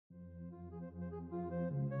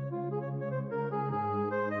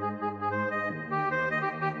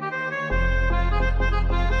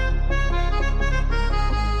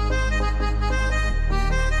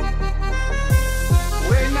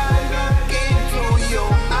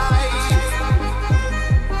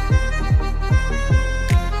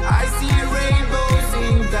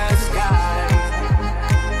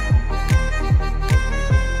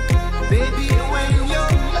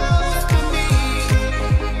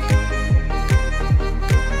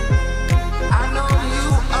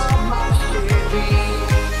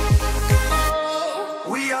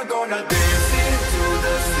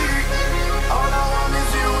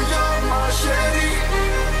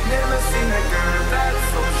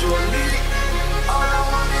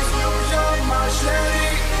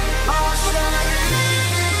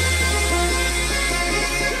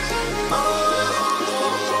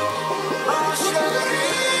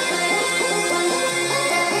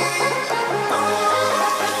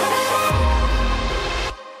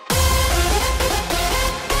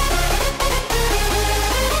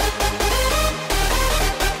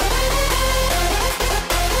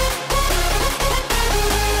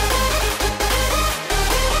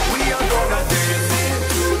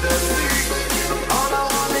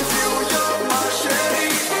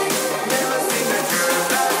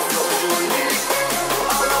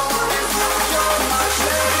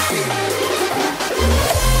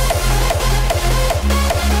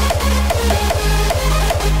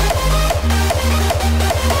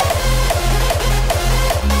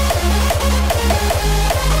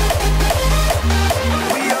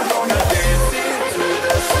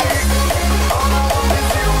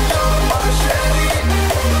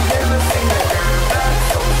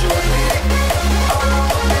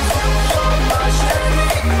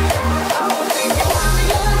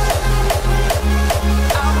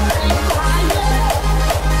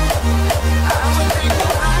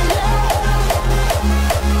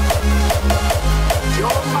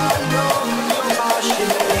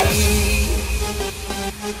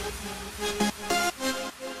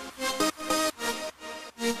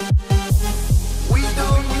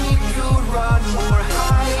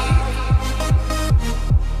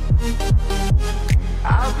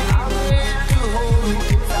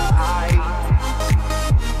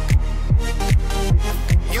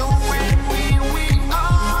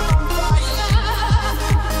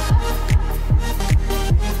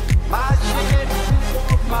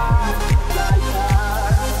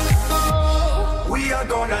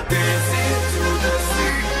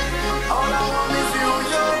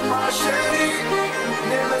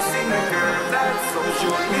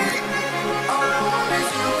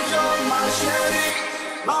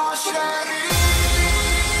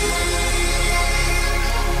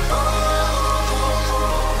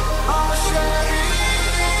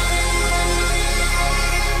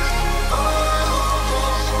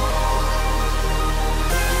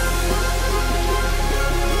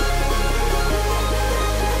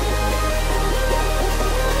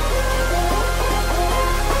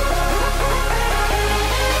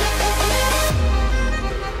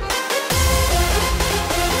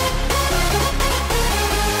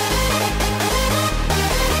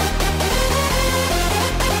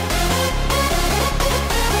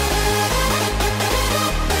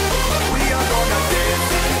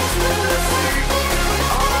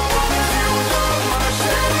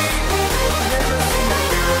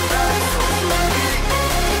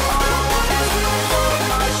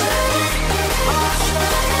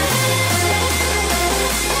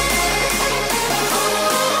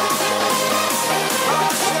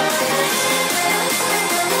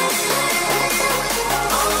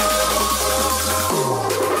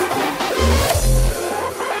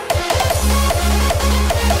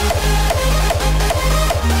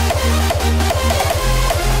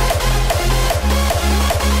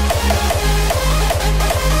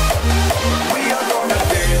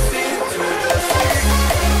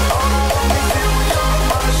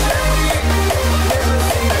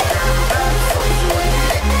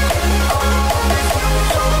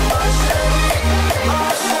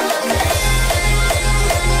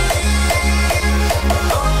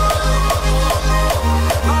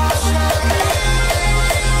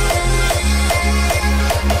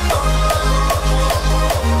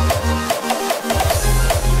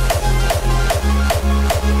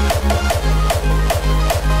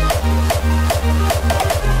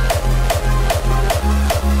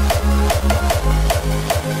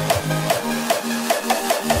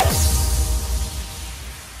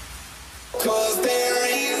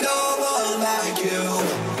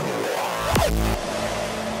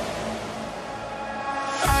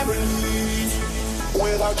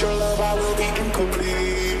your love, I will be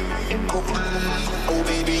incomplete. Oh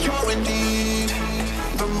baby, you're indeed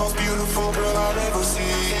the most beautiful girl I've ever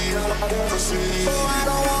seen. Oh, I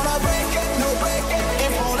don't wanna break it, no break it.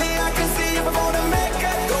 If only I can see if I'm gonna make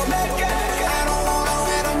it, go make it. I don't wanna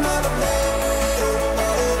wait another day.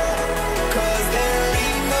 'Cause there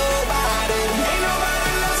ain't nobody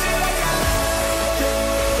loves you like I love you.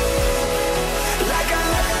 Like I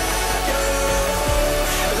love you.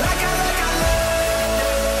 Like I love you.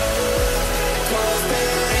 'Cause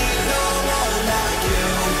there ain't no one like you.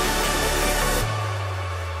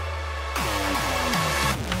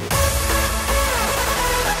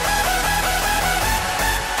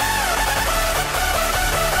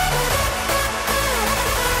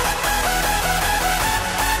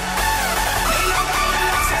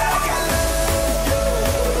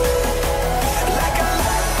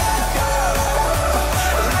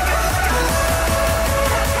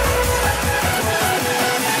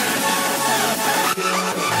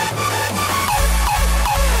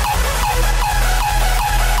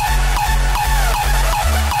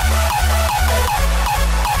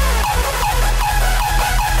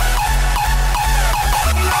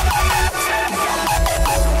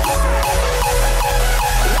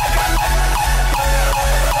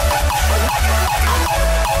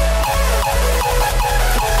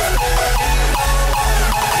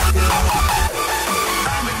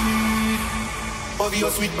 Of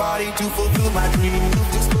your sweet body to fulfill my dream,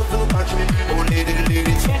 just fulfill my dream. Oh lady,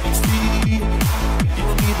 lady, can't you see?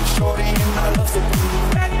 You'll be the shorty in my love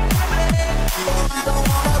supreme. Oh, I don't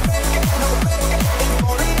wanna break it, no break it. If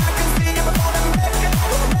only I can see if I'm gonna make it,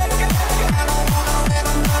 go make it. I don't wanna wait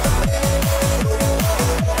another day.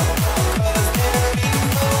 'Cause there ain't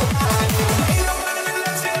nobody that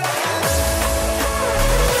loves you like I love you.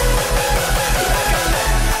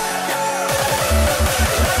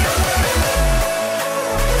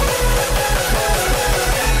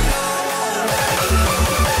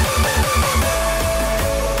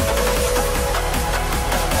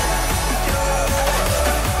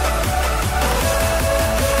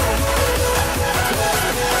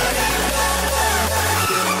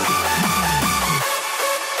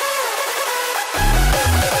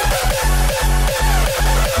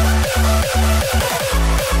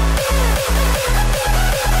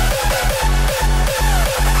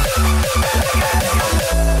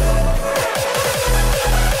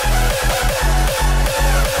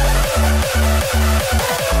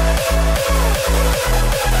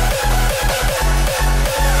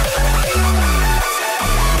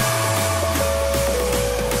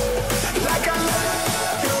 Like I love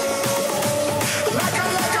you. Like I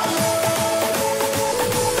love you.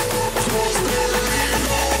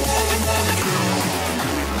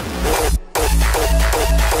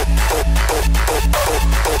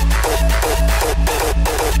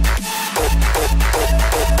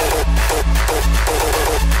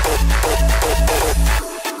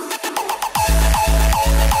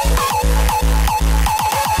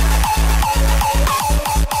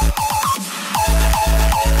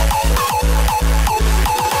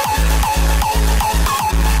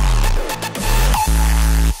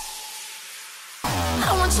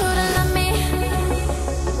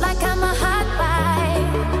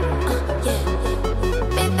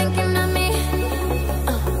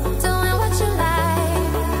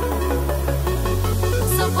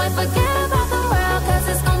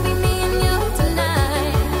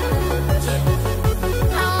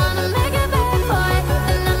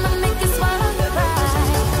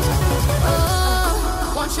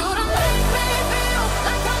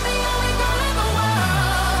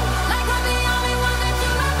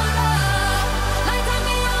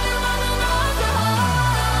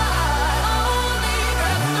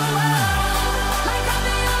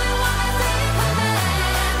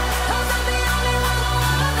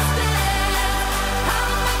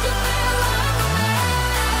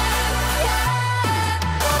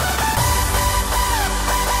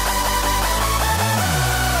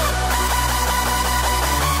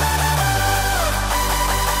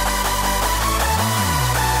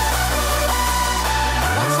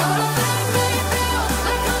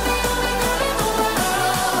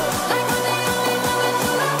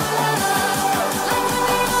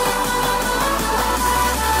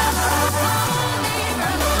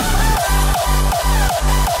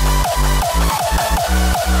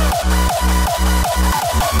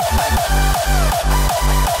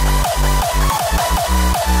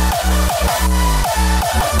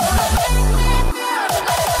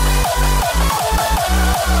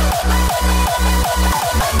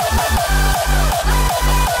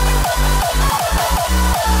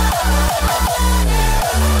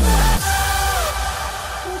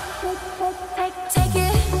 Take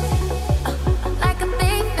it like a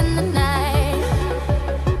thief in the night.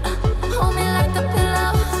 Hold me like a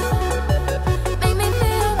pillow, make me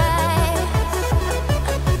feel right.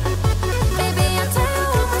 Baby, I'll tell you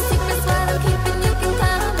all my secrets, what I'm keeping, you can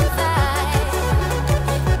come inside.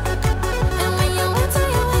 And when you're wet till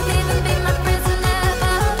you're wet, even be my prisoner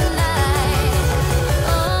for the night.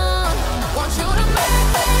 Want you to make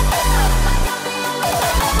me feel like I'm the only one.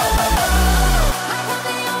 Like I'm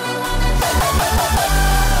the only one that you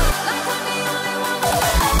like I'm the only one that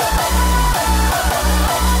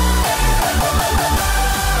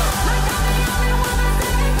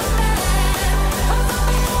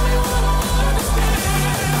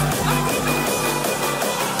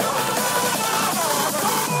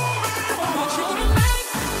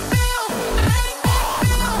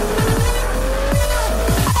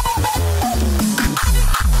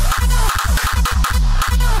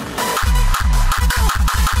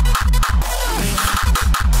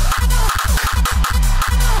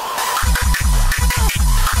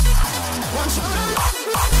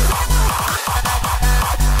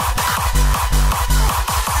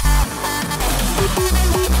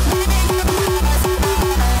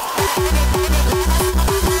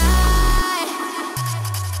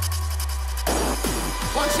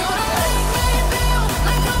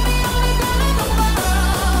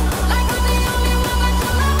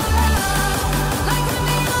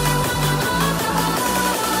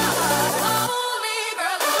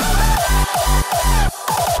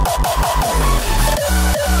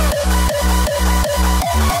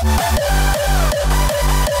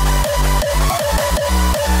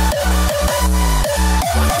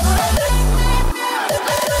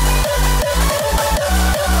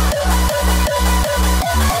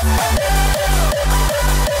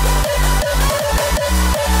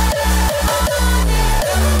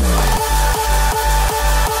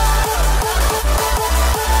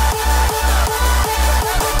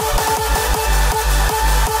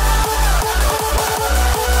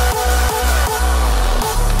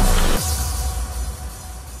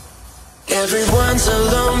Everyone's a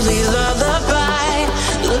lonely lullaby,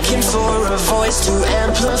 looking for a voice to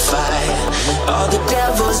amplify all the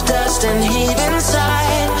devil's dust and heat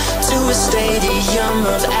inside, to a stadium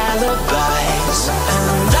of alibis.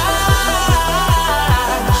 And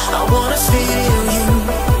I wanna feel you,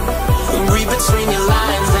 read between your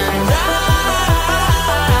lines, and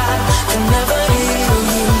I can never heal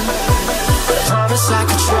you, but I promise I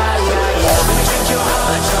could try. Let me drink your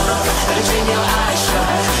heart drunk, let me drink your eyes shut,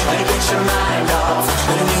 let me get your mind off,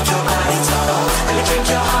 let me make your body talk. Let me drink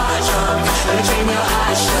your heart drunk, let me dream your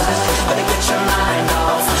eyes shut, let me get your mind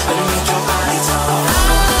off, let me make your body talk.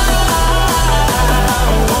 I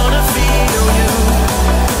wanna feel you,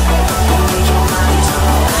 let me make your mind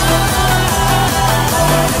talk.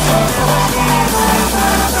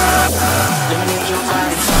 Let me make your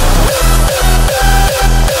body talk.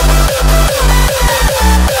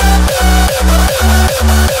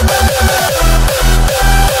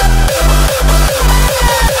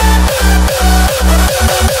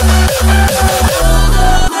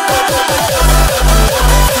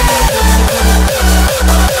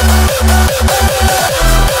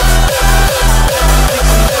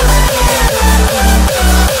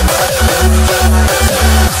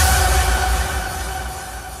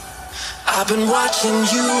 I've been watching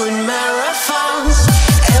you in marathons,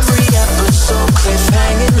 every episode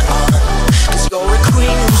cliffhanging on, 'cause you're a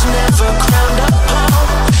queen who's never crowned a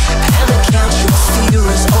pawn, and the count your fear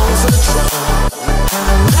is overdrawn.